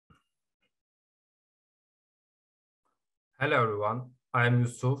Hello everyone, I am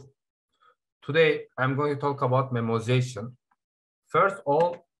Yusuf. Today I'm going to talk about memoization. First of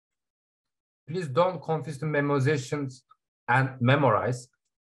all, please don't confuse the memorizations and memorize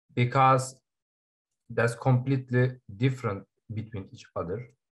because that's completely different between each other.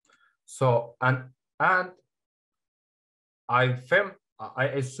 So and I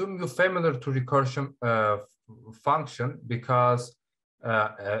assume you're familiar to recursion function because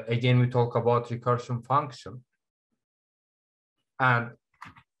again we talk about recursion function. And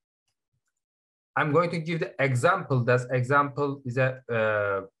I'm going to give the example. That example is a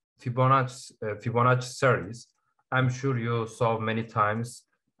Fibonacci series. I'm sure you saw many times,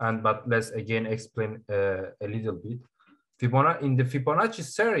 but let's again explain a little bit. In the Fibonacci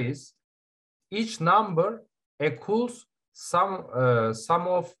series, each number equals sum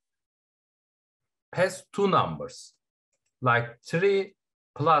of past two numbers, like 3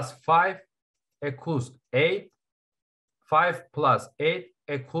 plus 5 equals 8, 5 plus 8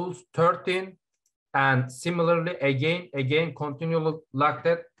 equals 13, and similarly again continue like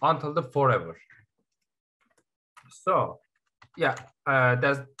that until the forever. So yeah,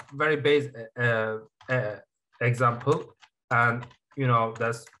 that's very basic example, and you know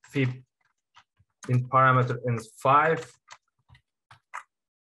that's fib in parameter is 5,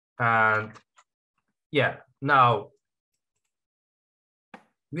 and yeah, now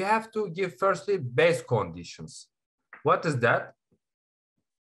we have to give firstly base conditions. What is that?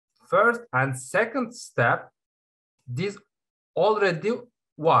 First and second step, this already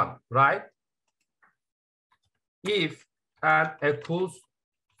 1, right? If n equals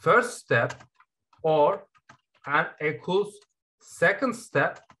first step or n equals second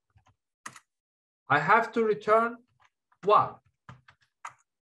step, I have to return 1.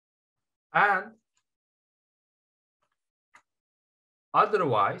 And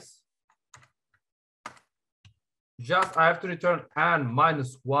otherwise, just I have to return n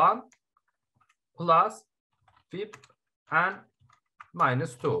minus 1 plus fib n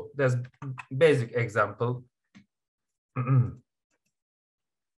minus 2. That's basic example.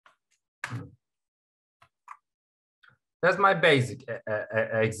 That's my basic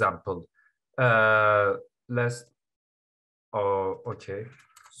example. Let's, oh, okay,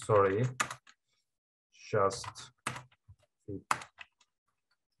 sorry. Just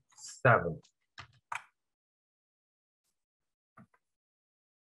 7.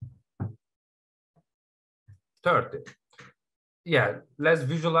 Yeah, let's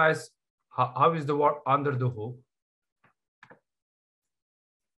visualize how is the work under the hood.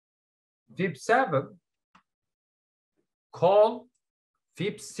 Fib 7 call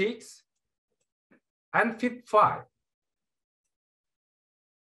fib 6 and fib 5.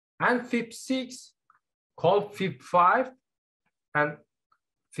 And fib 6 call fib 5 and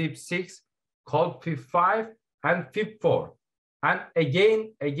fib 6 call fib 5 and fib 4. And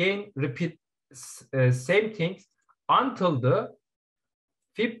again repeat same things until the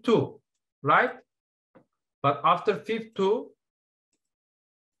fib 2, right? But after fib 2,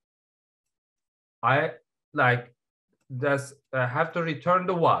 I like this have to return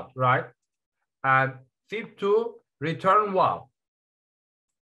the 1, right? And fib 2 return 1.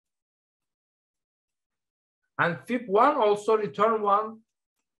 And fib 1 also return 1,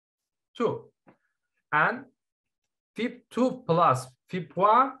 2. And fib 2 plus fib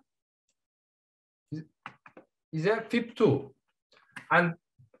 1 is a fib 2. And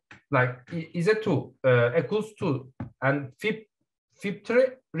like is a 2 equals 2. And fib 3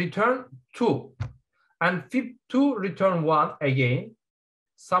 return 2. And fib 2 return 1 again.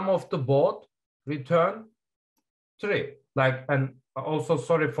 Sum of the both return 3. Like, and also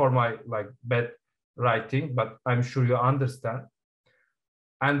sorry for my like bad writing, but I'm sure you understand.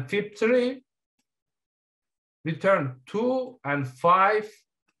 And fib 3 return 2 and 5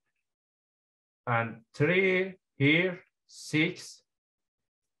 and 3 here, 6.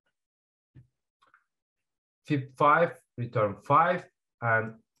 Fib 5 return 5,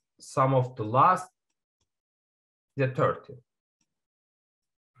 and sum of the last the 30.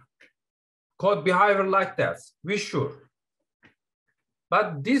 Code behavior like that, we sure.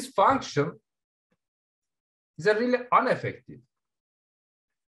 But this function is a really ineffective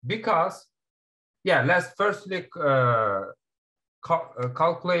because, yeah, let's firstly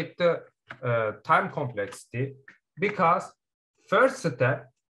calculate the time complexity, because first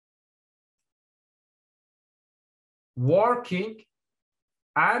step working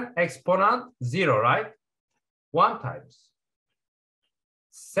and exponent 0, right? 1 times.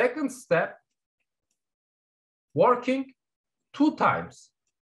 Second step, working 2 times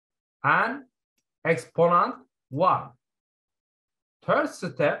and exponent 1. Third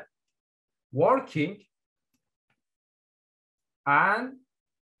step, working and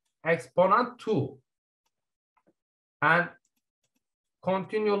exponent 2. And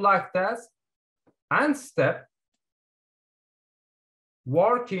continue like that. And step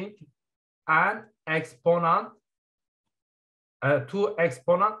working and exponent 2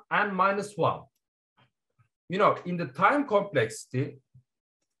 exponent and minus 1. You know, in the time complexity,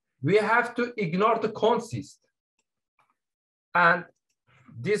 we have to ignore the consist. And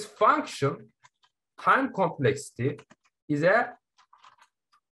this function, time complexity, is a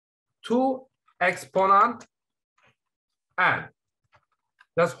 2 exponent n.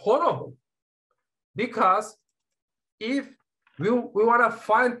 That's horrible. Because if we want to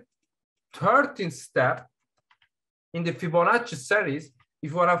find 13th step in the Fibonacci series,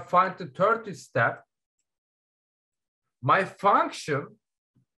 if you want to find the 30th step, my function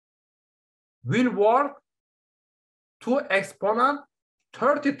will work 2 exponent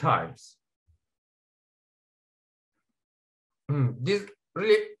 30 times. This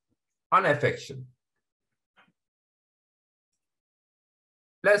really inefficient.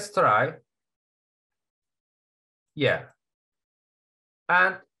 Let's try. Yeah.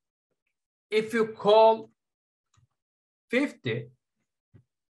 And if you call 50,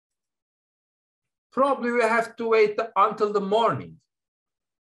 probably we have to wait until the morning,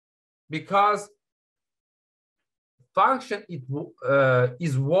 because function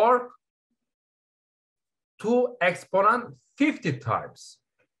is work 2 exponent 50 times.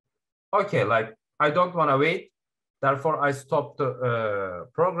 Okay, like I don't want to wait, therefore I stop the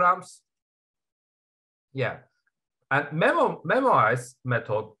programs. Yeah, and memorize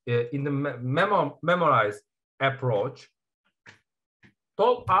method in the memorize approach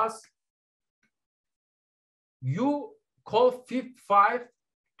told us you call fib5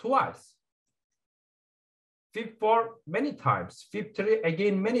 twice, fib4 many times, fib3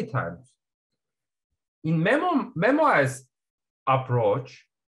 again many times. In memorize approach,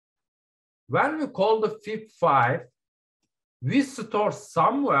 when we call the fib5, we store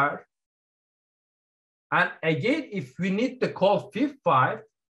somewhere, and again, if we need to call fib5,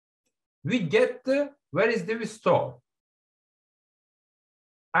 we get the where is the we store,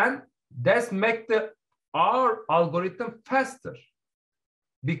 and that's make our algorithm faster,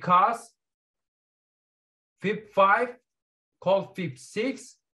 because fib5 call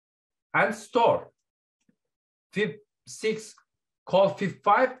fib6 and store, fib6 call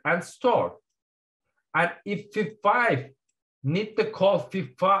fib5 and store, and if fib5 need to call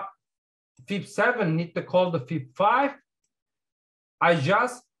fib5, fib7 need to call the fib5, I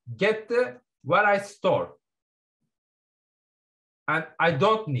just get the where I store, and I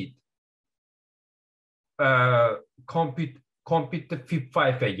don't need compute the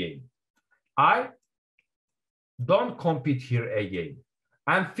fib5 again. I don't compute here again,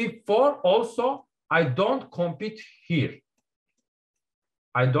 and fib4 also I don't compute here.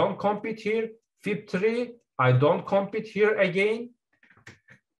 I don't compute here. Fib3 I don't compute here again.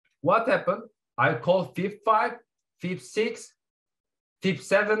 What happened? I call fib5, fib6,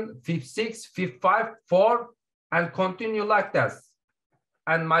 fib7, fib6, fib5, 4, and continue like that.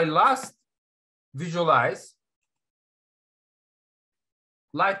 And my last visualize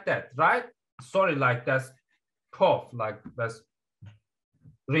like that, right? Sorry, like that's cough, like that's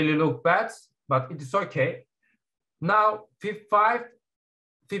really look bad, but it is okay. Now fib5,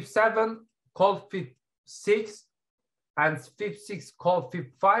 fib7 call fib6, and fib6 call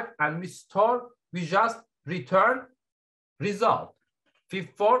fib5, and we store, we just return result.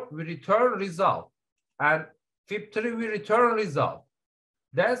 Fib4 we return result, and fib3 we return result.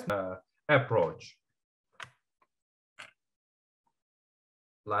 That's the approach.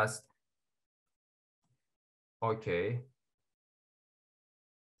 Last. Okay.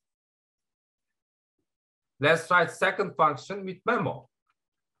 Let's write second function with memo.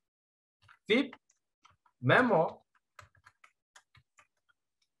 Fib memo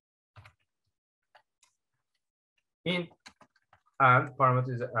int and parameter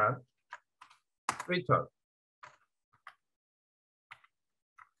is and return.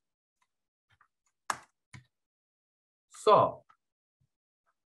 So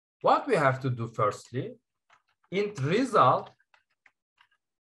what we have to do firstly, int result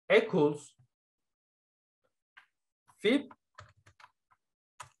equals fib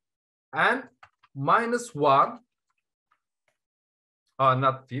and -1,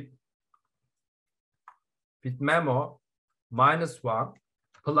 not fib, fib memo -1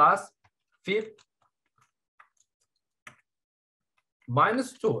 plus fib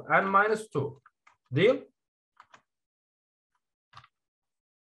 -2 and -2. Deal?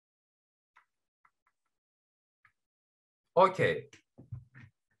 Okay.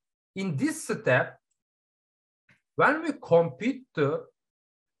 In this step, when we compute the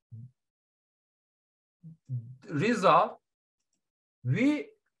result, we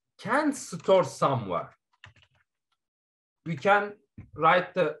can store somewhere. We can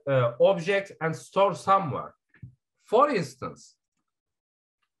write the object and store somewhere. For instance,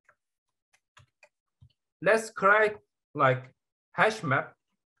 let's create like hash map.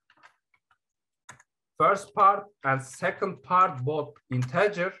 First part and second part both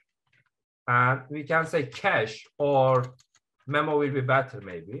integer, and we can say cache, or memo will be better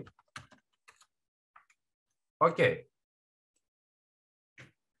maybe. Okay.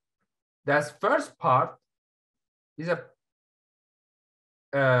 That first part is a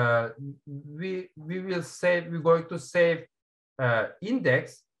we will save, we're going to save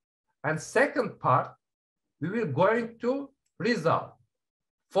index, and second part we will going to result.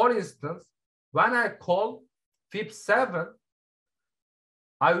 For instance, when I call fib7,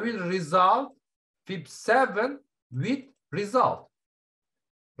 I will result fib7 with result,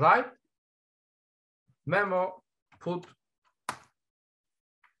 right? Memo put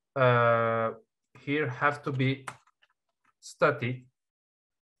here have to be static.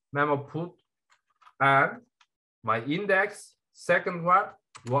 Memo put and my index, second one,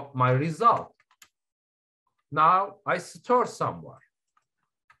 what my result. Now I store somewhere.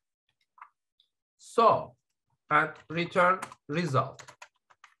 So, and return result.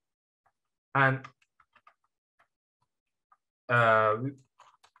 And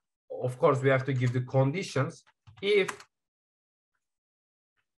of course, we have to give the conditions. If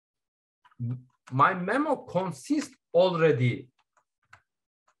my memo consists already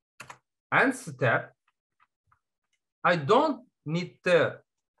and step, I don't need to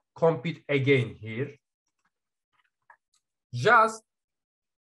compute again here. Just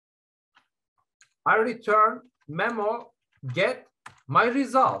I return memo get my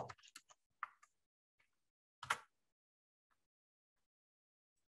result.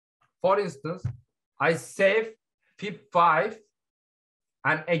 For instance, I save fib5,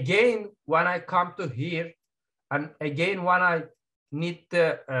 and again when I come to here, and again when I need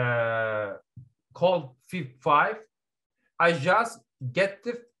to call fib5, I just get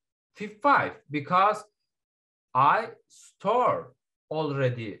the fib5 because I store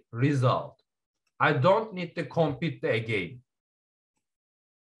already result. I don't need to compute again.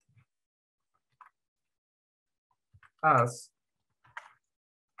 As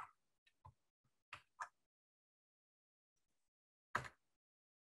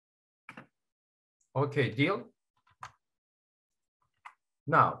okay, deal.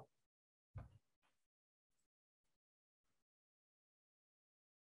 Now,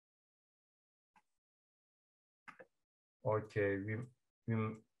 okay,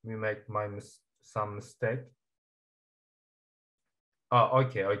 we make some mistake. Oh,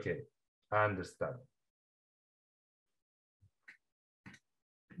 okay, I understand.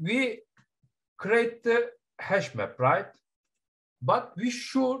 We create the hash map, right? But we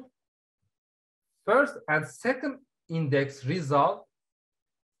should first and second index result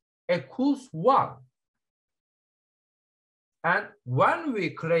equals 1. And when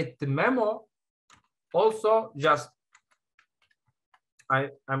we create the memo, also just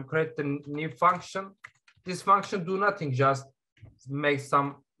I'm creating new function. This function do nothing, just make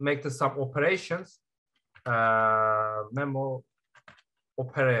some operations, memo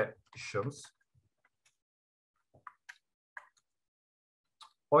operations.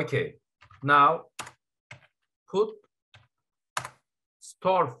 Okay, now put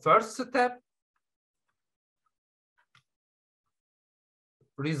store first step,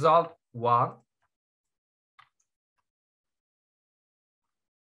 result 1,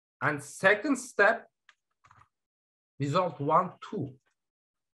 and second step, result 1, 2,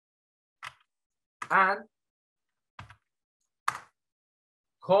 and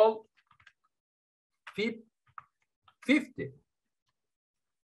call fib50.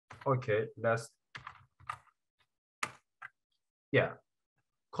 Okay, let's, yeah,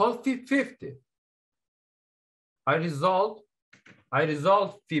 call fib50. I resolve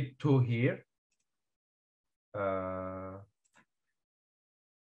fib2 here.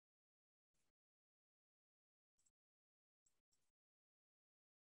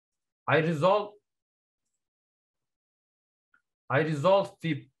 I resolve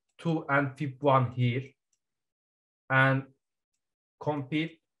fib2 and fib1 here, and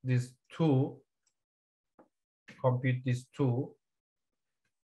compute these two.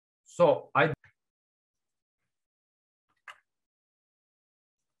 So I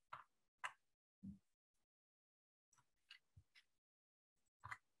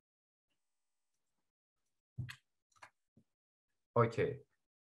okay.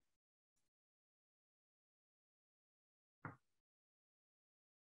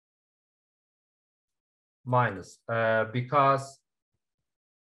 minus, because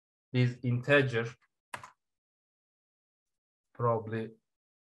this integer, probably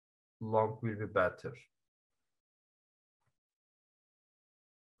long will be better.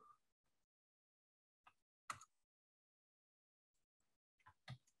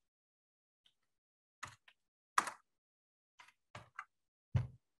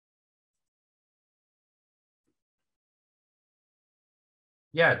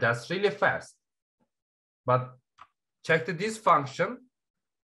 Yeah, that's really fast. But check this function.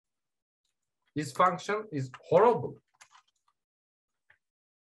 This function is horrible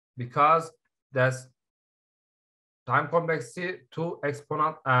because that's time complexity 2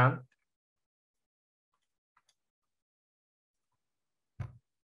 exponent n.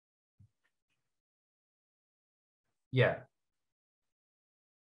 Yeah.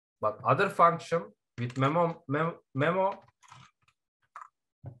 But other function with memo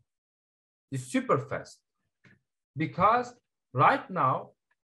is super fast because right now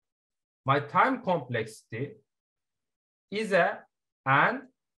my time complexity is a n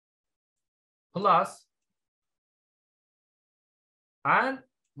plus n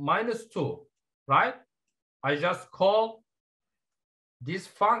minus 2, right? I just call this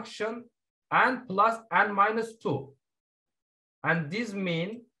function n plus n minus 2. And this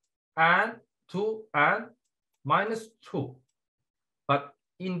means n to n minus 2. But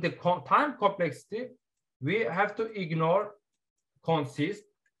in the time complexity, we have to ignore consist.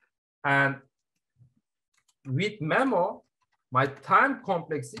 And with memo, my time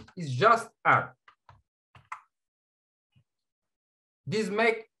complexity is just n. This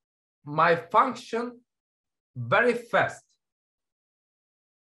makes my function very fast.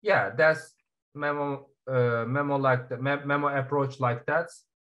 Yeah, that's memo like the memo approach like that.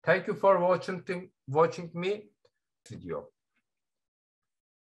 Thank you for watching me video.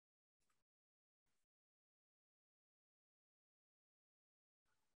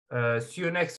 See you next